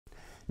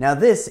Now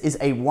this is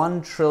a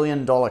 $1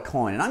 trillion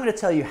coin, and I'm going to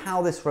tell you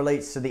how this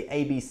relates to the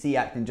ABC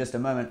Act in just a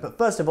moment. But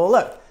first of all,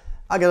 look,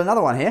 I got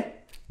another one here.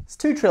 It's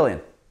 $2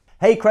 trillion.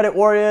 Hey credit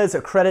warriors,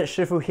 Credit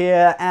Shifu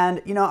here,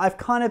 and I've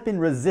kind of been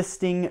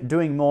resisting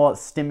doing more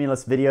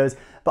stimulus videos,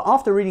 but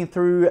after reading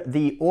through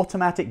the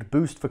Automatic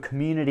Boost for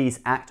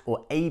Communities Act,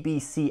 or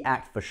ABC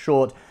Act for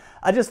short,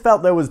 I just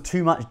felt there was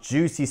too much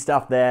juicy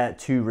stuff there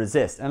to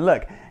resist. And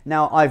look,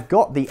 now I've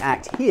got the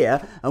act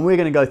here and we're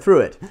going to go through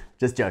it.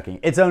 Just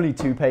joking, it's only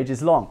 2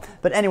 pages long.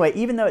 But anyway,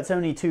 even though it's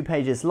only 2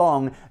 pages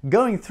long,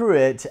 going through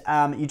it,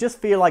 you just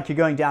feel like you're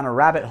going down a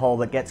rabbit hole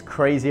that gets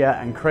crazier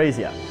and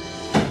crazier.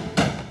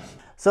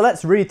 So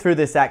let's read through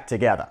this act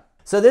together.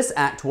 So this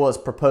act was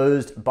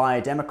proposed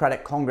by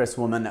Democratic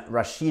Congresswoman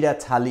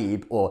Rashida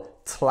Tlaib, or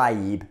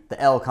Tlaib,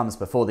 the L comes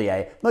before the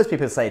A. Most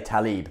people say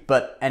Tlaib,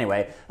 but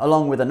anyway,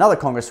 along with another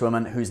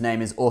congresswoman whose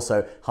name is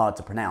also hard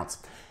to pronounce.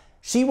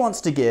 She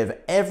wants to give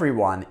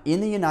everyone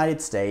in the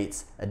United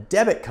States a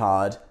debit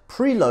card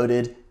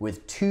preloaded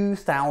with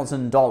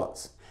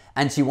 $2,000.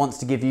 And she wants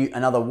to give you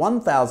another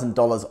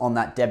 $1,000 on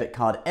that debit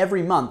card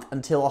every month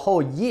until a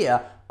whole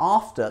year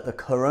after the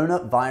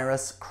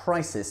coronavirus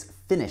crisis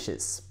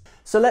finishes.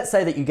 So let's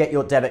say that you get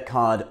your debit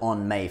card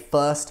on May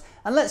 1st,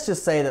 and let's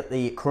just say that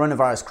the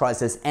coronavirus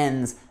crisis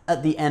ends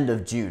at the end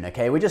of June,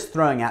 okay? We're just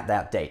throwing out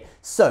that date.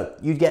 So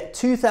you'd get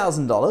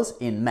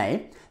 $2,000 in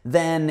May,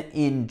 then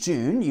in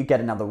June you'd get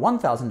another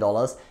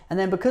 $1,000, and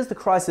then because the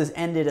crisis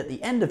ended at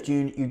the end of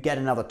June, you'd get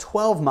another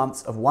 12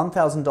 months of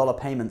 $1,000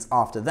 payments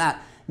after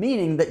that,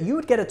 meaning that you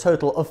would get a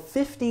total of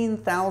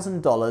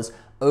 $15,000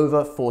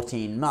 over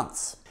 14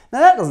 months. Now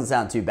that doesn't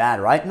sound too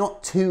bad, right?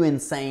 Not too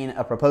insane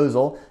a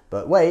proposal,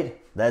 but wait,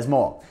 there's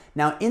more.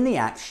 Now in the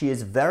act, she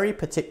is very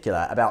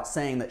particular about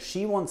saying that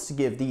she wants to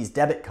give these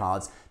debit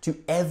cards to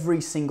every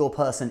single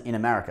person in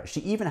America. She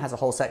even has a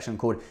whole section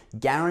called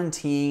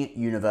Guaranteeing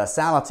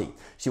Universality.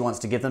 She wants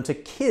to give them to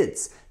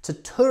kids, to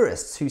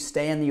tourists who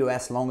stay in the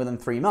US longer than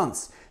 3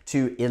 months,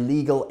 to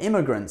illegal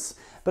immigrants.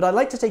 But I'd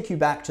like to take you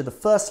back to the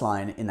first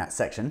line in that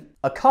section.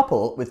 A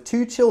couple with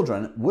 2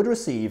 children would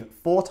receive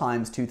 4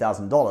 times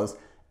 $2,000,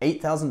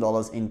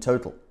 $8,000 in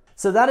total.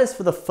 So that is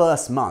for the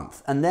first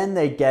month, and then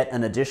they get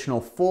an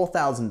additional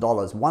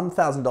 $4,000,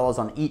 $1,000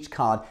 on each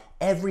card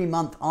every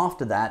month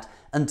after that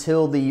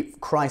until the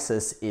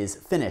crisis is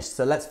finished.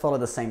 So let's follow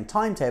the same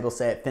timetable,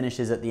 say it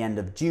finishes at the end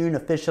of June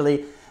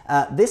officially.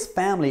 This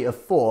family of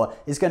 4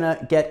 is going to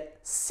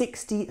get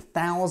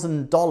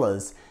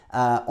 $60,000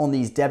 on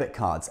these debit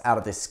cards out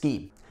of this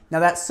scheme. Now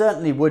that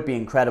certainly would be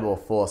incredible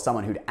for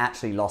someone who'd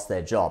actually lost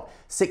their job.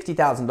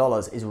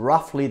 $60,000 is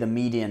roughly the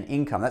median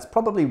income. That's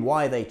probably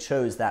why they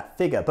chose that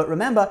figure. But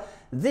remember,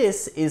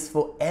 this is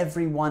for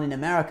everyone in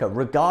America,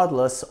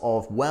 regardless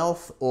of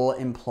wealth or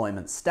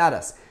employment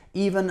status.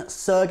 Even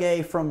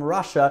Sergey from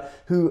Russia,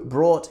 who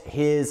brought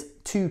his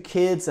 2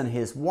 kids and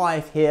his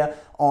wife here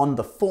on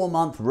the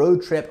 4-month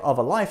road trip of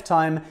a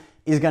lifetime,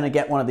 is going to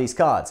get one of these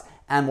cards.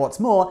 And what's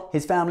more,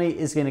 his family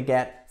is going to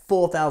get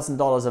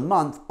 $4,000 a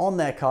month on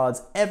their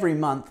cards every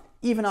month,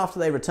 even after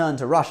they return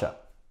to Russia.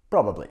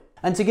 Probably.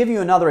 And to give you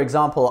another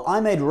example,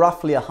 I made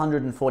roughly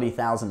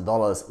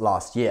 $140,000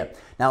 last year.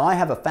 Now I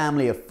have a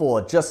family of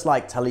 4, just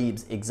like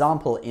Tlaib's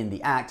example in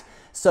the act,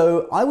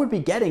 so I would be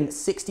getting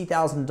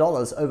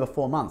 $60,000 over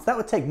 4 months. That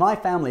would take my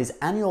family's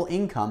annual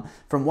income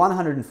from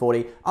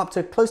 $140,000 up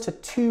to close to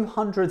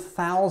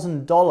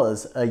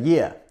 $200,000 a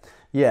year.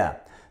 Yeah,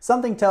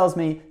 something tells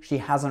me she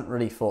hasn't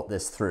really thought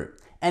this through.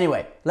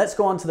 Anyway, let's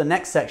go on to the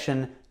next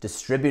section,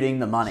 distributing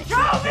the money. Show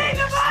me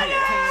the money!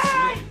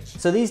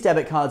 So these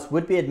debit cards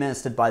would be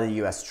administered by the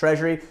US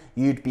Treasury.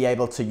 You'd be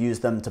able to use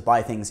them to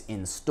buy things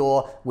in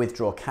store,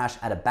 withdraw cash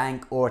at a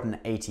bank or at an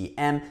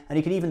ATM, and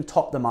you could even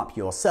top them up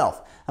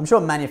yourself. I'm sure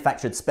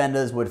manufactured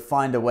spenders would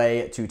find a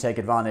way to take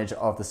advantage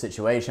of the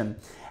situation.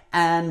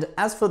 And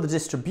as for the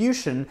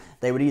distribution,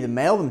 they would either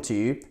mail them to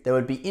you, there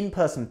would be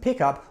in-person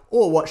pickup,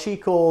 or what she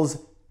calls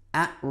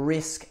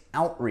at-risk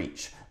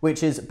outreach,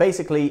 which is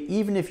basically,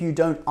 even if you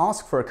don't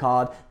ask for a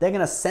card, they're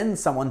going to send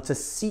someone to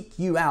seek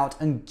you out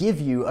and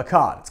give you a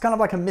card. It's kind of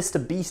like a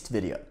Mr. Beast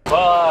video.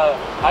 Well,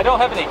 I don't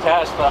have any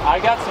cash, but I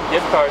got some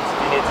gift cards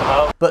if you need some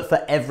help. But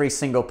for every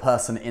single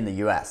person in the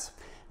US.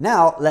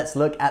 Now, let's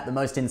look at the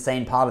most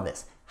insane part of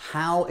this.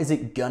 How is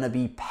it going to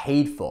be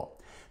paid for?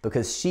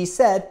 Because she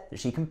said that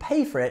she can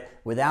pay for it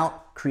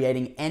without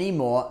creating any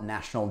more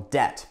national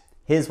debt.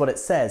 Here's what it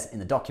says in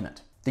the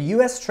document. The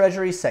US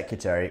Treasury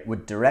Secretary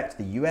would direct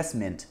the US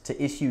Mint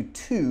to issue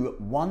 2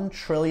 $1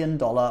 trillion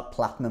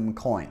platinum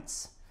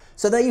coins.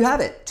 So there you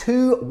have it,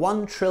 2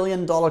 $1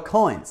 trillion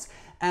coins.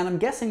 And I'm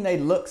guessing they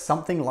look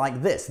something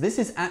like this. This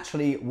is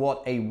actually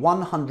what a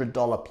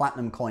 $100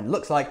 platinum coin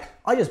looks like.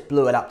 I just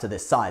blew it up to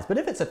this size. But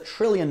if it's a $1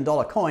 trillion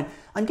coin,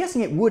 I'm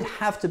guessing it would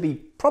have to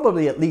be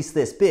probably at least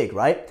this big,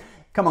 right?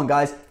 Come on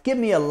guys, give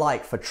me a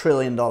like for $1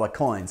 trillion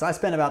coins. I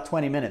spent about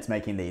 20 minutes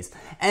making these.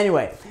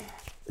 Anyway,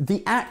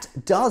 the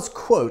act does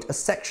quote a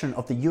section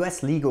of the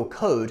US legal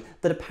code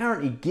that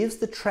apparently gives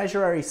the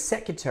Treasury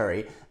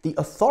Secretary the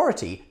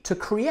authority to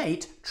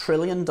create $1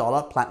 trillion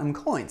platinum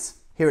coins.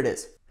 Here it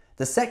is.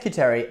 The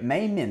Secretary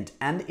may mint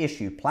and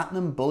issue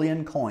platinum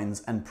bullion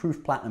coins and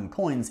proof platinum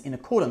coins in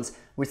accordance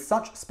with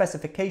such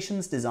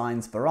specifications,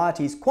 designs,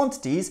 varieties,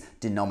 quantities,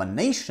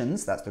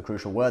 denominations, that's the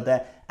crucial word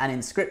there, and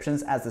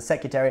inscriptions as the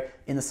Secretary,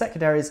 in the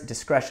Secretary's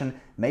discretion,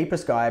 may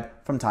prescribe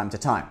from time to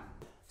time.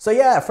 So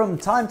yeah, from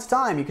time to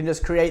time, you can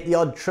just create the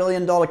odd $1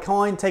 trillion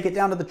coin, take it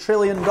down to the $1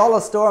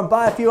 trillion store and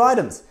buy a few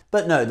items.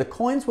 But no, the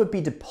coins would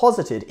be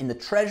deposited in the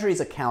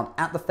Treasury's account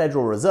at the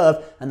Federal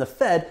Reserve, and the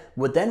Fed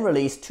would then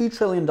release $2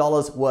 trillion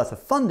worth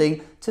of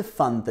funding to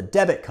fund the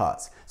debit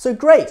cards. So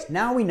great,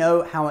 now we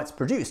know how it's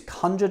produced,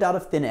 conjured out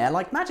of thin air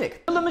like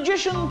magic. The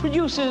magician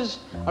produces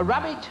a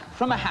rabbit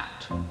from a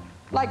hat,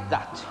 like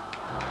that.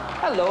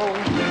 Hello.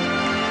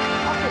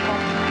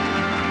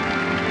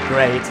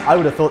 Great, I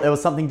would have thought there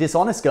was something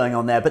dishonest going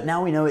on there, but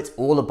now we know it's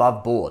all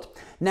above board.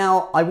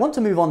 Now, I want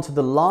to move on to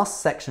the last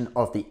section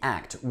of the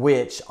Act,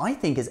 which I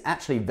think is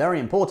actually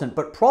very important,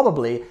 but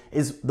probably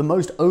is the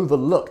most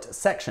overlooked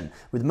section,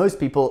 with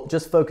most people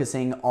just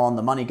focusing on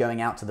the money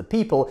going out to the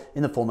people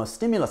in the form of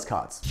stimulus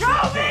cards. Show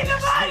me the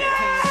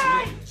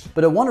money!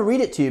 But I want to read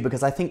it to you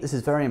because I think this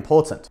is very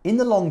important. In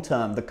the long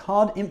term, the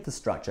card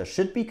infrastructure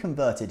should be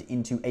converted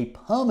into a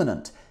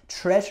permanent,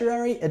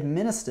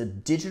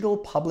 Treasury-administered digital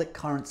public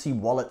currency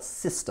wallet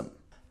system.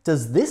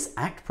 Does this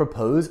act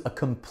propose a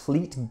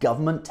complete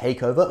government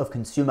takeover of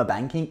consumer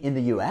banking in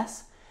the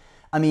US?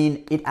 I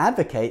mean, it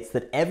advocates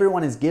that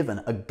everyone is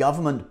given a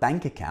government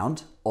bank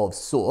account of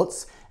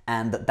sorts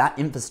and that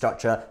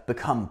infrastructure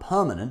become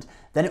permanent.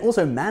 Then it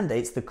also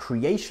mandates the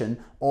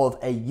creation of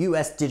a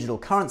US digital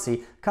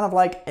currency, kind of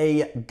like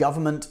a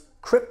government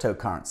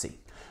cryptocurrency.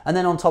 And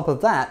then on top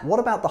of that, what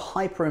about the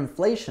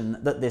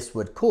hyperinflation that this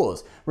would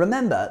cause?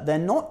 Remember, they're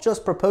not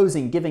just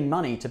proposing giving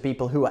money to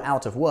people who are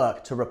out of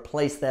work to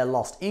replace their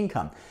lost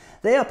income.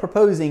 They are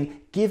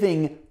proposing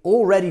giving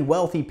already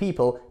wealthy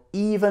people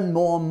even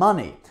more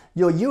money.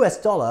 Your US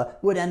dollar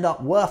would end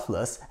up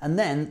worthless, and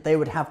then they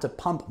would have to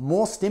pump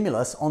more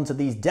stimulus onto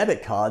these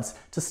debit cards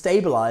to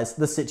stabilize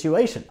the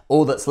situation.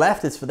 All that's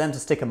left is for them to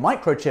stick a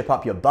microchip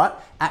up your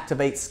butt,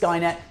 activate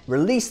Skynet,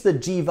 release the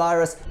G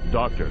virus.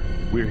 Doctor,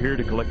 we're here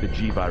to collect the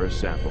G virus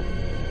sample.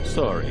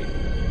 Sorry,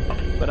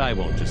 but I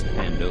won't just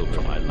hand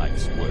over my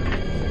life's work.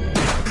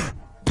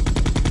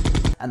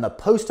 And the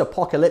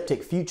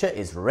post-apocalyptic future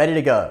is ready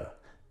to go.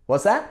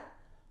 What's that?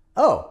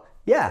 Oh,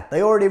 yeah,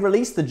 they already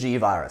released the G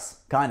virus,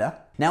 kinda.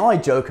 Now I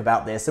joke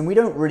about this and we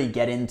don't really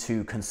get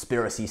into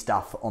conspiracy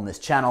stuff on this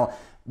channel.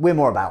 We're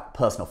more about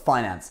personal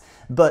finance.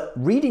 But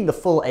reading the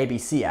full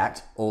ABC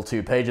Act, all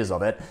 2 pages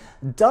of it,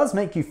 does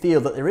make you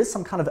feel that there is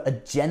some kind of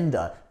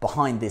agenda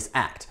behind this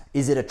act.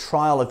 Is it a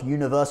trial of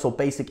universal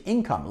basic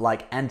income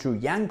like Andrew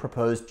Yang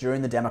proposed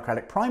during the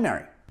Democratic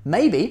primary?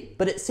 Maybe,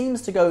 but it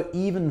seems to go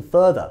even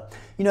further.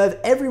 You know, if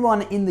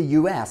everyone in the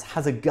US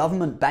has a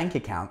government bank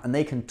account and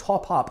they can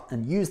top up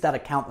and use that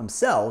account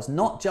themselves,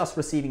 not just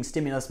receiving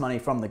stimulus money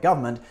from the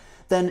government,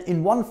 then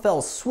in one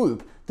fell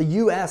swoop, the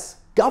US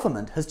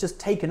government has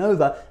just taken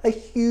over a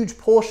huge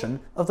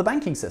portion of the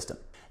banking system.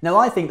 Now,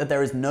 I think that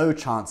there is no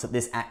chance that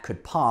this act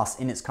could pass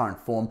in its current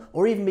form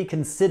or even be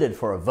considered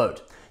for a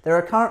vote. There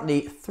are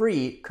currently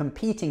 3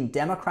 competing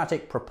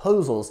Democratic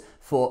proposals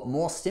for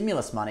more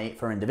stimulus money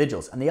for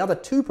individuals, and the other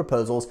 2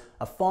 proposals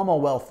are far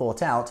more well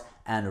thought out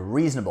and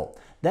reasonable.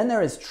 Then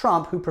there is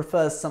Trump, who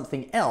prefers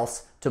something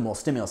else to more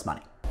stimulus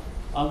money.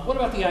 What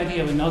about the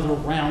idea of another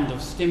round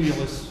of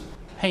stimulus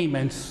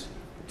payments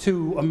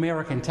to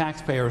American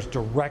taxpayers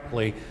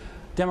directly?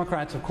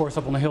 Democrats, of course,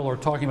 up on the Hill are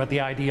talking about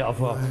the idea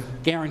of a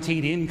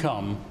guaranteed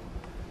income,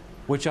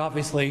 which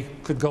obviously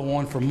could go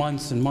on for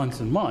months and months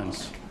and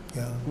months.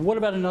 Yeah. What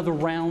about another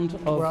round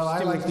of Well, I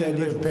like the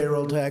idea of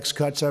payroll tax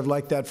cuts. I've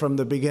liked that from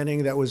the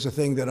beginning. That was a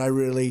thing that I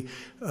really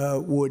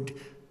would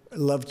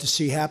love to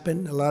see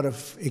happen. A lot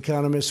of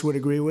economists would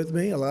agree with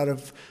me. A lot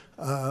of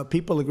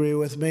people agree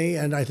with me.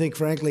 And I think,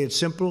 frankly, it's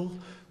simple.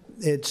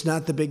 It's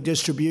not the big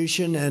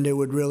distribution, and it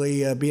would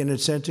really be an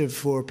incentive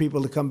for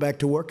people to come back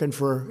to work and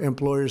for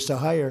employers to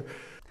hire.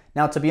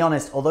 Now, to be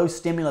honest, although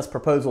stimulus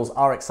proposals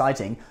are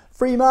exciting,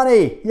 free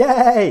money,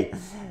 yay!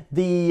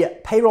 The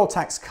payroll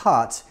tax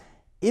cut,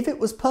 if it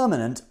was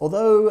permanent,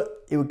 although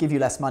it would give you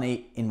less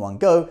money in one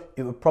go,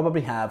 it would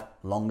probably have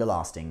longer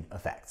lasting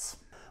effects.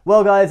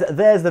 Well guys,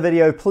 there's the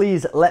video.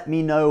 Please let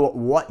me know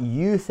what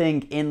you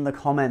think in the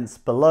comments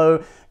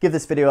below. Give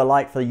this video a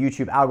like for the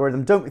YouTube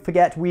algorithm. Don't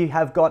forget, we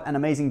have got an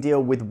amazing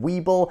deal with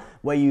Webull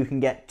where you can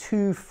get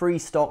 2 free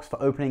stocks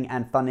for opening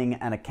and funding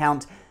an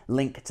account.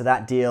 Link to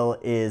that deal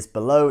is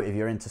below if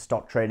you're into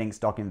stock trading,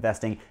 stock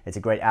investing. It's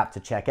a great app to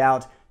check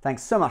out.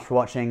 Thanks so much for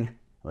watching.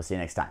 We'll see you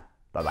next time.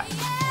 Bye-bye.